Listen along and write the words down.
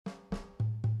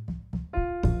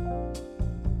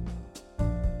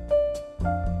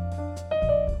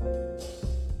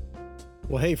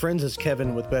Well, hey friends, it's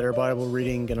Kevin with Better Bible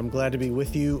Reading, and I'm glad to be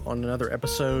with you on another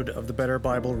episode of the Better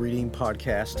Bible Reading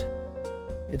podcast.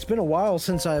 It's been a while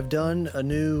since I've done a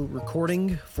new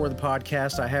recording for the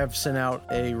podcast. I have sent out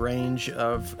a range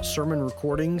of sermon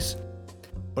recordings,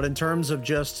 but in terms of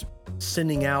just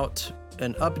sending out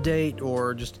an update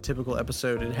or just a typical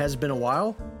episode, it has been a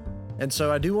while. And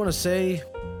so I do want to say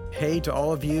hey to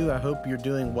all of you. I hope you're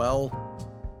doing well.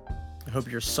 I hope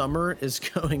your summer is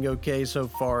going okay so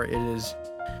far. It is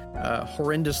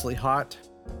horrendously hot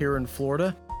here in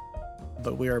Florida,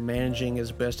 but we are managing as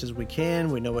best as we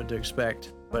can. We know what to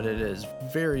expect, but it is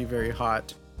very, very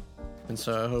hot. And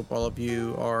so I hope all of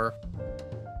you are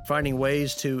finding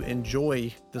ways to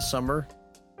enjoy the summer.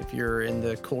 If you're in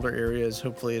the colder areas,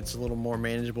 hopefully it's a little more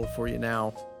manageable for you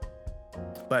now.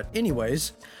 But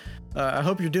anyways, I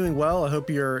hope you're doing well. I hope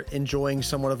you're enjoying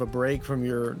somewhat of a break from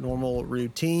your normal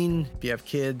routine. If you have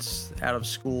kids out of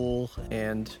school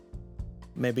and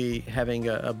maybe having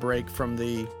a break from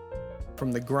the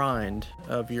grind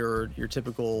of your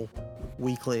typical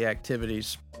weekly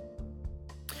activities.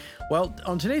 Well,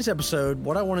 on today's episode,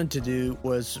 what I wanted to do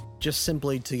was just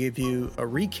simply to give you a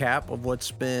recap of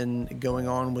what's been going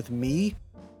on with me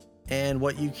and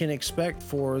what you can expect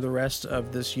for the rest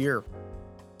of this year.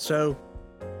 So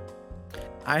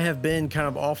I have been kind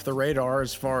of off the radar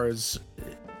as far as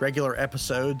regular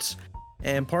episodes,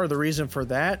 and part of the reason for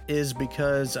that is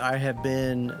because I have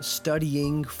been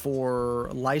studying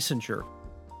for licensure.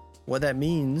 What that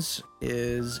means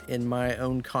is, in my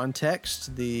own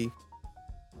context, the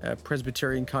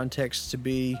Presbyterian context to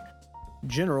be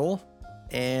general,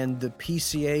 and the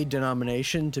PCA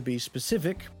denomination to be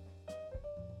specific,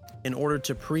 in order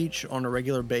to preach on a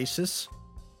regular basis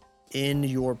in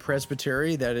your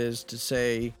presbytery, that is to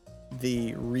say,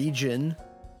 the region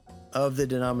of the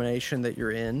denomination that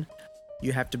you're in,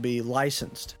 you have to be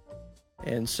licensed.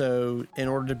 And so in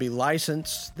order to be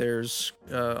licensed, there's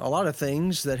a lot of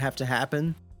things that have to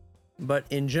happen, but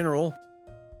in general,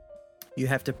 you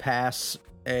have to pass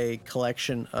a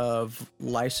collection of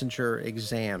licensure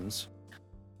exams.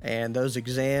 And those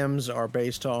exams are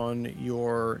based on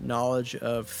your knowledge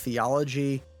of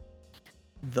theology,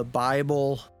 the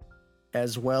Bible,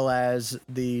 as well as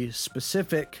the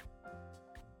specific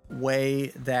way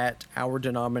that our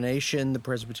denomination, the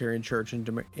Presbyterian Church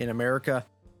in America,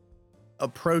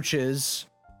 approaches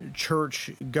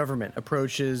church government,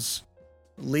 approaches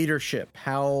leadership,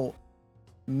 how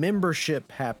membership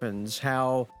happens,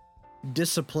 how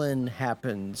discipline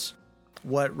happens,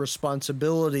 what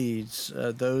responsibilities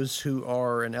those who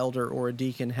are an elder or a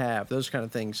deacon have, those kind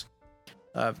of things.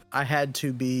 I had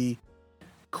to be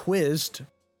quizzed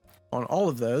on all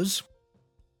of those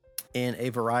in a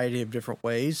variety of different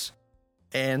ways.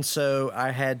 And so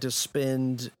I had to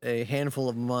spend a handful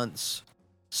of months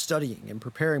studying and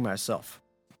preparing myself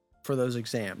for those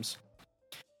exams.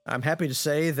 I'm happy to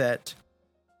say that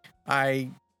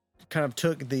I kind of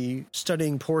took the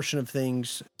studying portion of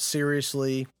things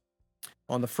seriously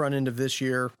on the front end of this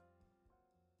year.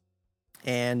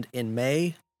 And in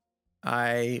May,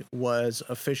 I was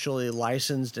officially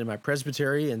licensed in my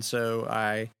presbytery, and so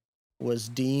I was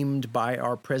deemed by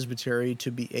our presbytery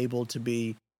to be able to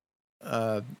be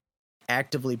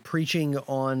actively preaching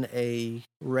on a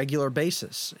regular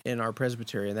basis in our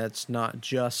presbytery. And that's not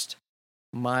just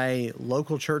my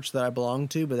local church that I belong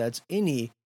to, but that's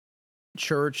any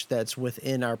church that's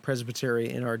within our presbytery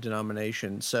in our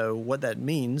denomination. So what that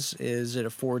means is it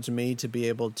affords me to be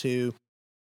able to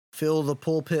fill the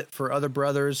pulpit for other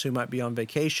brothers who might be on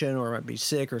vacation or might be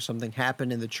sick or something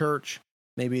happened in the church.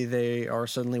 Maybe they are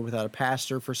suddenly without a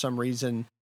pastor for some reason.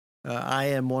 I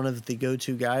am one of the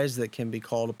go-to guys that can be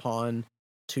called upon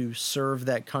to serve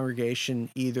that congregation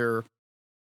either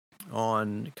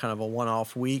on kind of a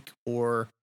one-off week or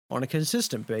on a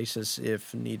consistent basis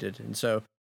if needed. And so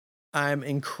I'm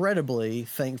incredibly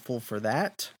thankful for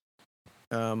that.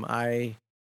 I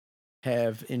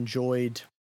have enjoyed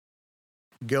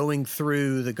going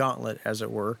through the gauntlet, as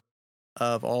it were,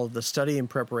 of all of the study and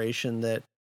preparation that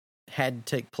had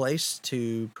to take place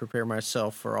to prepare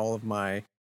myself for all of my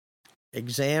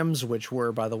exams, which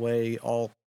were, by the way,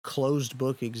 all closed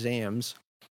book exams.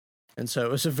 And so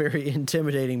it was a very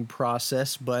intimidating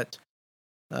process, but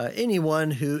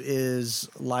anyone who is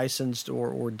licensed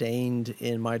or ordained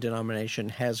in my denomination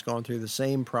has gone through the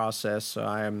same process. So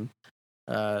I am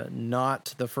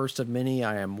not the first of many.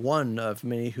 I am one of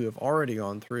many who have already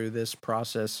gone through this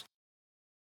process.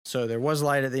 So there was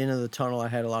light at the end of the tunnel. I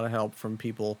had a lot of help from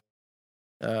people,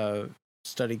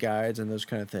 study guides and those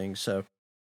kind of things. So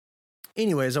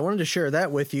anyways, I wanted to share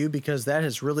that with you because that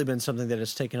has really been something that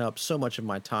has taken up so much of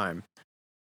my time.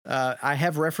 I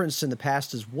have referenced in the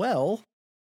past as well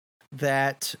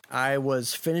that I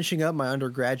was finishing up my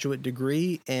undergraduate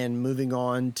degree and moving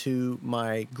on to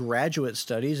my graduate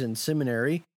studies in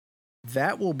seminary.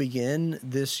 That will begin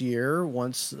this year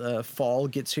once fall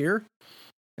gets here.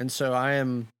 And so I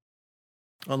am,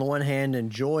 on the one hand,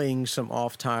 enjoying some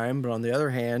off time, but on the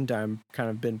other hand, I'm kind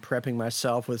of been prepping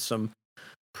myself with some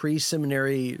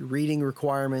pre-seminary reading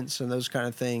requirements and those kind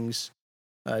of things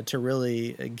to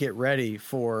really get ready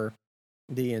for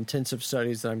the intensive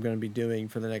studies that I'm going to be doing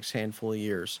for the next handful of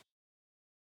years.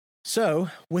 So,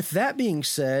 with that being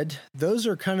said, those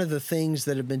are kind of the things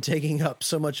that have been taking up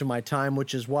so much of my time,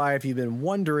 which is why, if you've been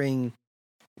wondering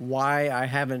why I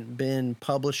haven't been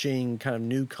publishing kind of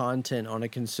new content on a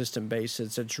consistent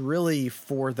basis, it's really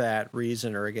for that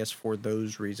reason, or I guess for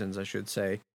those reasons, I should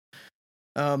say.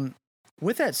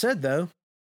 With that said, though,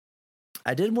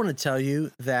 I did want to tell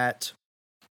you that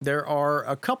there are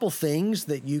a couple things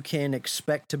that you can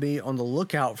expect to be on the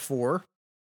lookout for,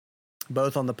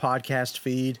 both on the podcast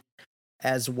feed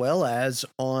as well as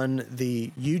on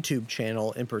the YouTube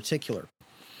channel in particular.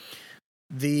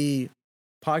 The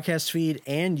podcast feed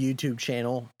and YouTube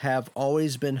channel have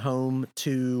always been home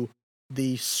to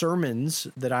the sermons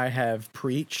that I have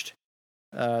preached.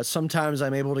 Sometimes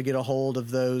I'm able to get a hold of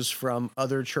those from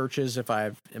other churches if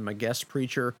I am a guest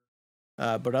preacher.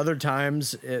 But other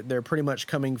times, they're pretty much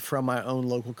coming from my own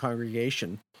local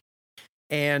congregation.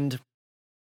 And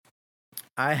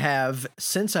I have,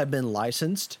 since I've been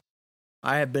licensed,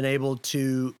 I have been able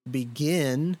to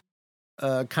begin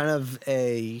kind of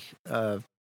a,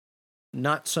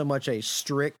 not so much a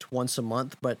strict once a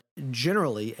month, but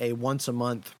generally a once a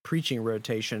month preaching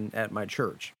rotation at my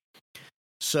church.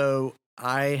 So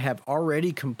I have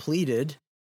already completed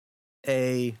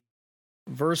a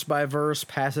verse by verse,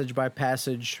 passage by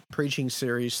passage preaching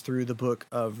series through the book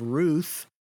of Ruth.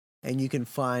 And you can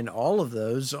find all of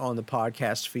those on the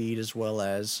podcast feed as well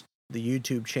as the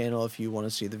YouTube channel if you want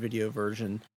to see the video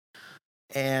version.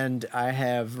 And I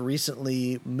have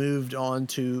recently moved on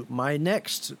to my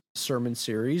next sermon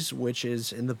series, which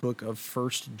is in the book of 1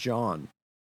 John.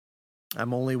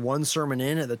 I'm only one sermon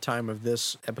in at the time of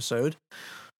this episode,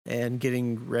 and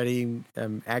getting ready,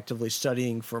 I'm actively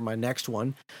studying for my next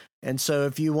one. And so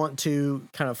if you want to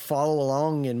kind of follow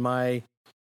along in my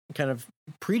kind of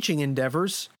preaching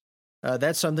endeavors,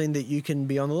 that's something that you can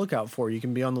be on the lookout for. You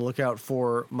can be on the lookout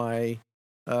for my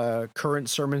current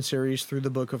sermon series through the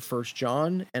book of 1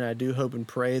 John, and I do hope and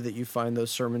pray that you find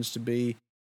those sermons to be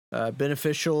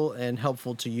beneficial and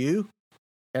helpful to you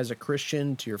as a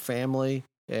Christian, to your family,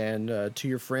 and to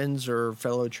your friends or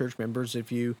fellow church members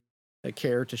if you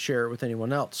care to share it with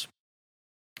anyone else.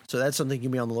 So that's something you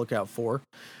can be on the lookout for.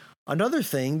 Another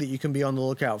thing that you can be on the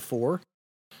lookout for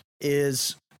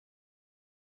is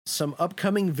some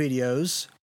upcoming videos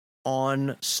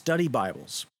on study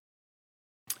Bibles.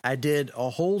 I did a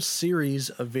whole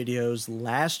series of videos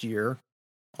last year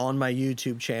on my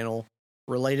YouTube channel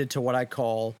related to what I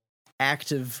call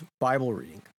active Bible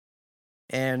reading.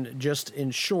 And just in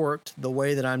short, the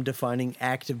way that I'm defining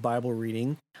active Bible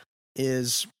reading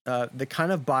is the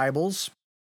kind of Bibles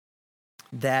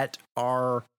that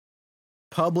are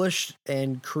published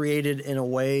and created in a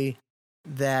way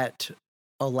that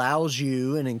allows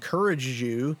you and encourages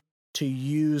you to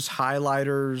use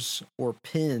highlighters or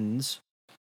pens.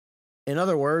 In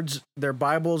other words, they're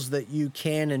Bibles that you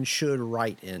can and should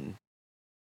write in.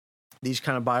 These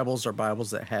kind of Bibles are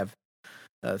Bibles that have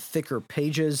thicker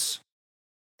pages,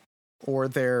 or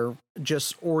they're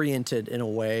just oriented in a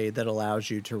way that allows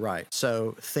you to write.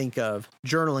 So think of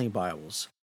journaling Bibles.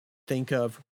 Think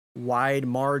of wide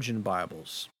margin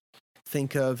Bibles.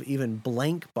 Think of even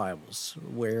blank Bibles,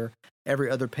 where every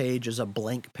other page is a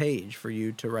blank page for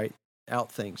you to write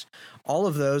out things. All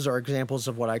of those are examples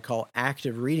of what I call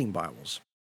active reading Bibles,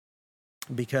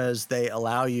 because they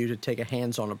allow you to take a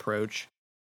hands-on approach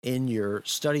in your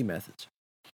study methods.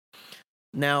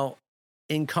 Now,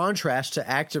 in contrast to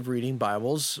active reading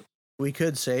Bibles, we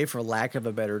could say, for lack of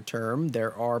a better term,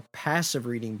 there are passive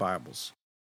reading Bibles.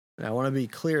 And I want to be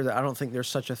clear that I don't think there's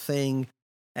such a thing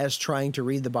as trying to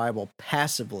read the Bible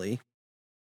passively.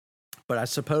 But I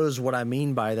suppose what I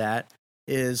mean by that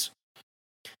is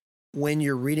when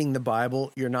you're reading the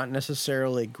Bible, you're not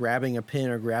necessarily grabbing a pen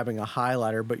or grabbing a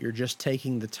highlighter, but you're just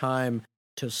taking the time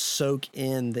to soak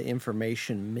in the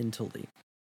information mentally.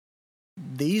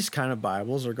 These kind of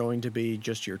Bibles are going to be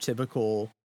just your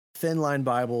typical thin-line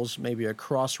Bibles, maybe a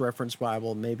cross-reference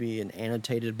Bible, maybe an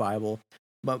annotated Bible,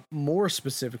 but more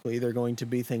specifically, they're going to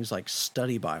be things like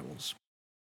study Bibles.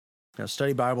 Now,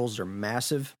 study Bibles are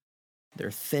massive.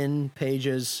 They're thin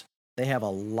pages. They have a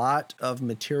lot of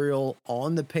material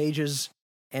on the pages,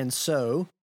 and so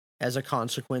as a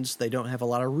consequence, they don't have a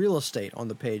lot of real estate on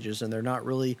the pages, and they're not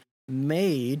really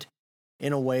made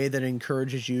in a way that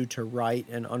encourages you to write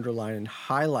and underline and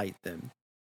highlight them.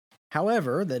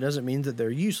 However, that doesn't mean that they're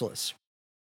useless.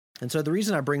 And so the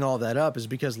reason I bring all that up is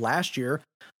because last year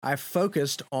I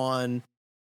focused on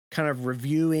kind of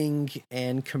reviewing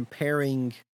and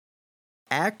comparing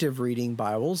active reading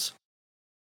Bibles.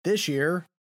 This year,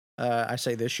 I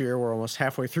say this year, we're almost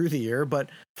halfway through the year, but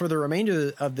for the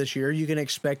remainder of this year, you can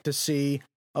expect to see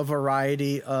a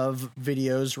variety of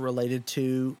videos related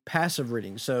to passive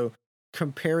reading. So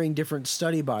comparing different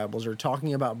study Bibles or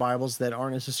talking about Bibles that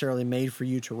aren't necessarily made for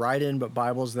you to write in, but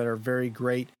Bibles that are very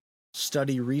great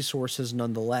study resources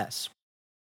nonetheless.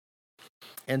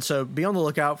 And so be on the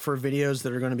lookout for videos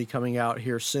that are going to be coming out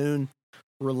here soon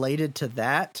related to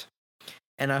that.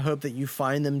 And I hope that you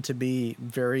find them to be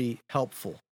very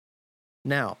helpful.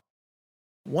 Now,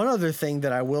 one other thing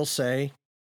that I will say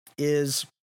is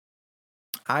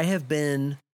I have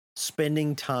been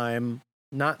spending time,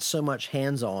 not so much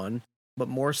hands-on, but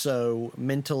more so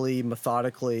mentally,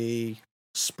 methodically,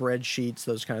 spreadsheets,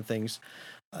 those kind of things,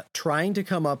 trying to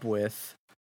come up with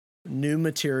new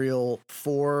material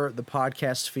for the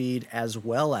podcast feed as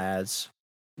well as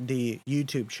the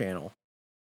YouTube channel.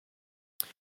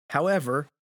 However,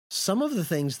 some of the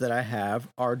things that I have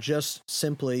are just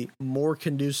simply more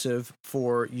conducive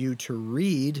for you to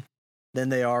read than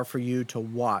they are for you to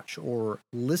watch or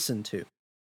listen to.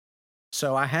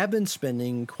 So I have been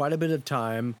spending quite a bit of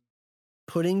time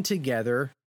putting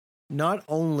together not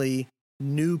only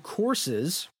new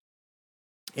courses,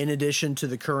 in addition to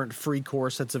the current free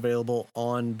course that's available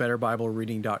on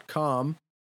betterbiblereading.com,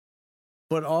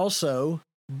 but also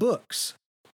books.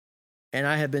 And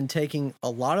I have been taking a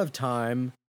lot of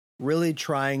time really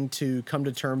trying to come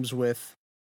to terms with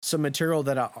some material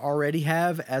that I already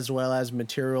have, as well as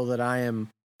material that I am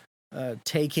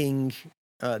taking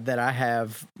that I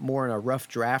have more in a rough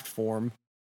draft form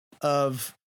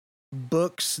of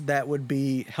books that would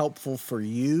be helpful for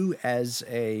you as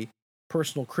a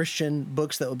personal Christian,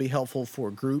 books that would be helpful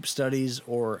for group studies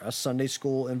or a Sunday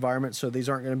school environment. So these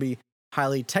aren't going to be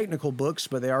highly technical books,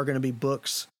 but they are going to be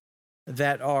books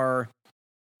that are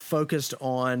focused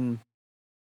on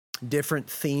different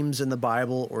themes in the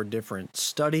Bible or different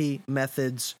study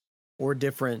methods or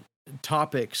different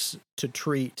topics to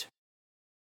treat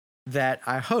that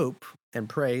I hope and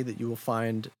pray that you will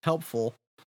find helpful.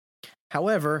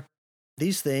 However,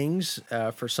 these things,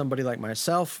 for somebody like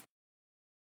myself,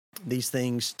 these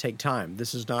things take time.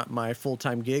 This is not my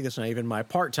full-time gig. It's not even my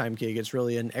part-time gig. It's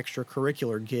really an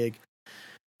extracurricular gig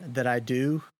that I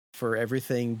do for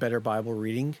everything Better Bible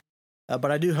Reading. But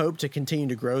I do hope to continue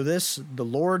to grow this. The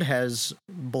Lord has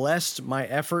blessed my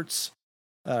efforts.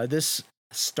 This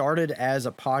started as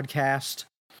a podcast,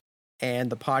 and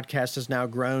the podcast has now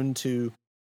grown to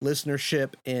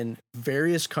listenership in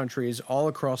various countries all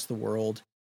across the world.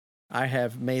 I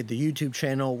have made the YouTube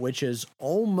channel, which is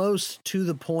almost to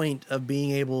the point of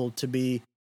being able to be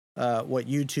what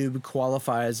YouTube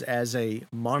qualifies as a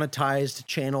monetized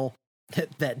channel.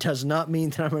 That does not mean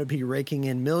that I'm going to be raking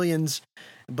in millions,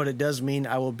 but it does mean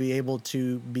I will be able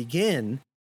to begin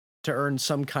to earn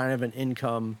some kind of an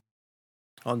income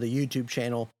on the YouTube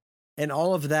channel. And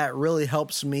all of that really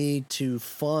helps me to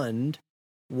fund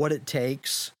what it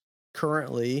takes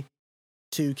currently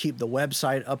to keep the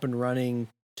website up and running,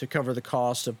 to cover the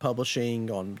cost of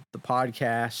publishing on the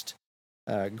podcast,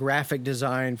 graphic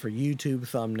design for YouTube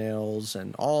thumbnails,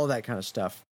 and all that kind of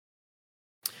stuff.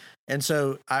 And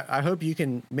so I hope you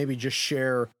can maybe just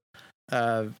share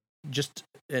just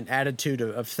an attitude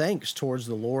of thanks towards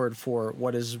the Lord for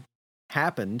what has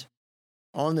happened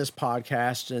on this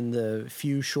podcast in the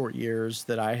few short years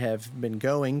that I have been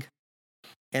going,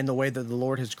 and the way that the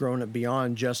Lord has grown it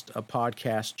beyond just a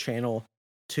podcast channel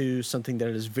to something that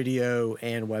is video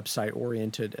and website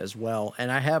oriented as well.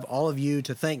 And I have all of you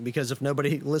to thank, because if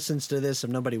nobody listens to this, if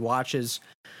nobody watches,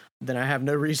 then I have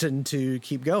no reason to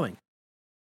keep going.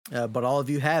 But all of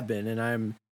you have been, and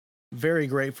I'm very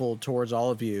grateful towards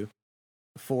all of you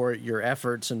for your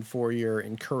efforts and for your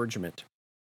encouragement.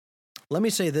 Let me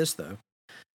say this, though.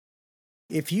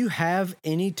 If you have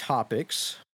any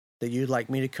topics that you'd like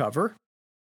me to cover,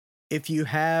 if you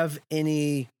have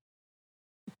any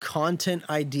content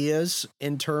ideas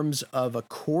in terms of a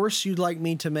course you'd like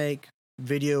me to make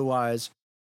video-wise,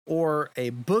 or a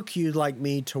book you'd like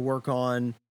me to work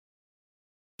on,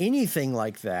 anything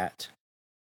like that,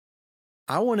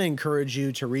 I want to encourage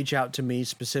you to reach out to me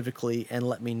specifically and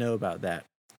let me know about that.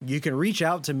 You can reach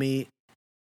out to me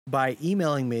by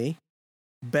emailing me,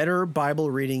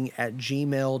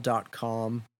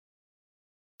 betterbiblereading@gmail.com,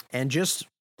 and just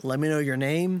let me know your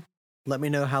name, Let me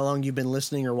know how long you've been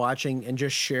listening or watching, and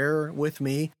just share with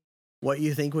me what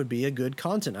you think would be a good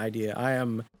content idea. I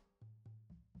am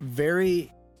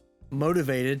very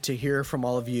motivated to hear from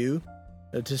all of you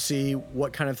to see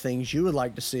what kind of things you would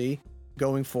like to see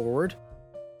going forward.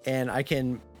 And I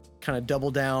can kind of double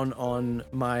down on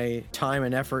my time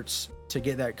and efforts to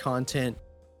get that content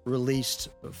released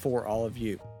for all of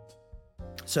you.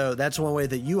 So that's one way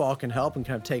that you all can help and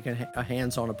kind of take a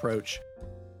hands-on approach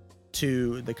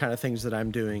to the kind of things that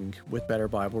I'm doing with Better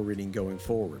Bible Reading going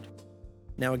forward.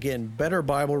 Now, again, Better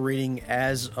Bible Reading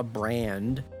as a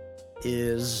brand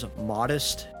is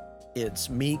modest, it's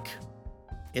meek,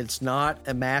 it's not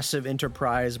a massive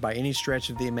enterprise by any stretch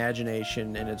of the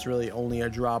imagination, and it's really only a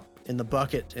drop in the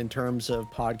bucket in terms of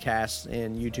podcasts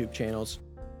and YouTube channels.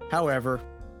 However,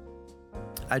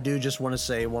 I do just want to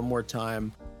say one more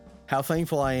time how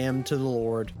thankful I am to the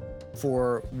Lord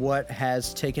for what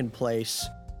has taken place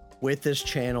with this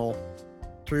channel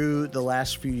through the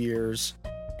last few years.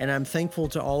 And I'm thankful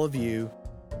to all of you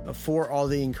for all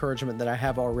the encouragement that I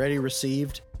have already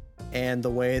received and the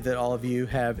way that all of you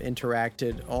have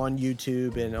interacted on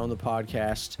YouTube and on the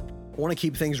podcast. I want to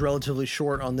keep things relatively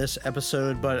short on this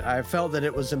episode, but I felt that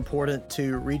it was important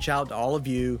to reach out to all of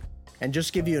you and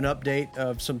just give you an update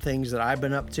of some things that I've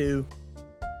been up to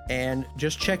and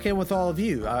just check in with all of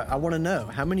you. I want to know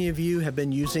how many of you have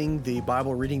been using the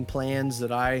Bible reading plans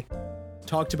that I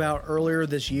talked about earlier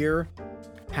this year.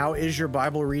 How is your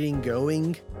Bible reading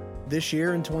going this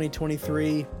year in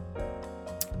 2023?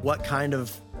 What kind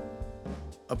of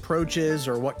approaches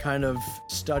or what kind of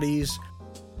studies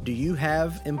do you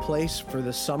have in place for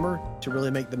the summer to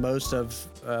really make the most of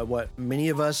what many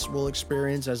of us will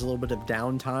experience as a little bit of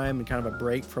downtime and kind of a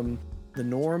break from the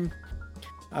norm?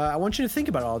 I want you to think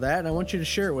about all that, and I want you to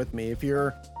share it with me. If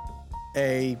you're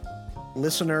a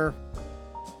listener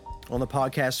on the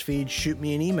podcast feed, shoot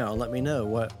me an email and let me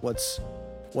know what's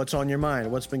on your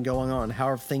mind, what's been going on, how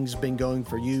have things been going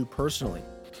for you personally.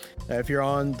 If you're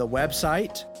on the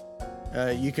website,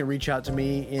 you can reach out to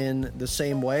me in the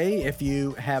same way. If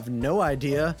you have no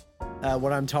idea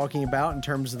what I'm talking about in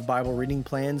terms of the Bible reading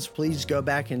plans, please go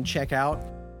back and check out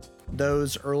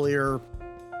those earlier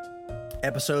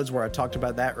episodes where I talked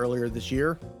about that earlier this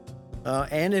year.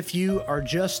 And if you are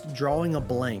just drawing a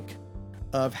blank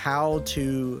of how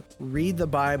to read the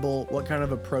Bible, what kind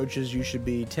of approaches you should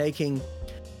be taking,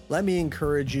 let me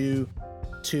encourage you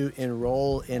to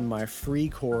enroll in my free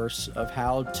course of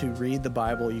how to read the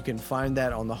Bible. You can find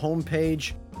that on the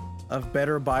homepage of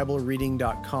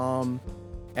betterbiblereading.com,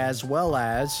 as well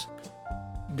as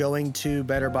going to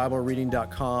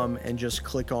betterbiblereading.com and just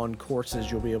click on courses.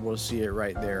 You'll be able to see it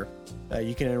right there.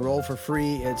 You can enroll for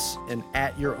free. It's an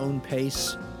at your own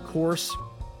pace course.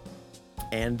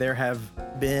 And there have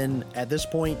been, at this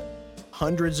point,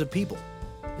 hundreds of people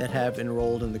that have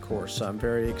enrolled in the course. So I'm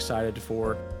very excited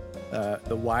for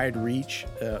the wide reach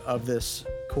of this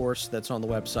course that's on the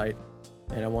website.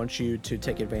 And I want you to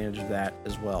take advantage of that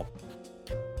as well.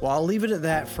 Well, I'll leave it at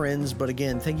that, friends. But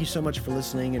again, thank you so much for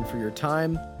listening and for your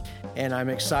time. And I'm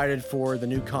excited for the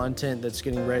new content that's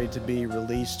getting ready to be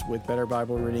released with Better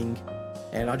Bible Reading.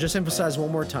 And I'll just emphasize one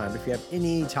more time, if you have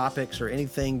any topics or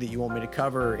anything that you want me to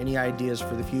cover, or any ideas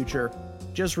for the future,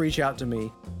 just reach out to me,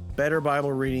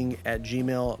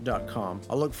 betterbiblereading@gmail.com.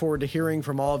 I look forward to hearing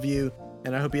from all of you,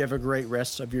 and I hope you have a great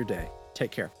rest of your day.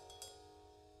 Take care.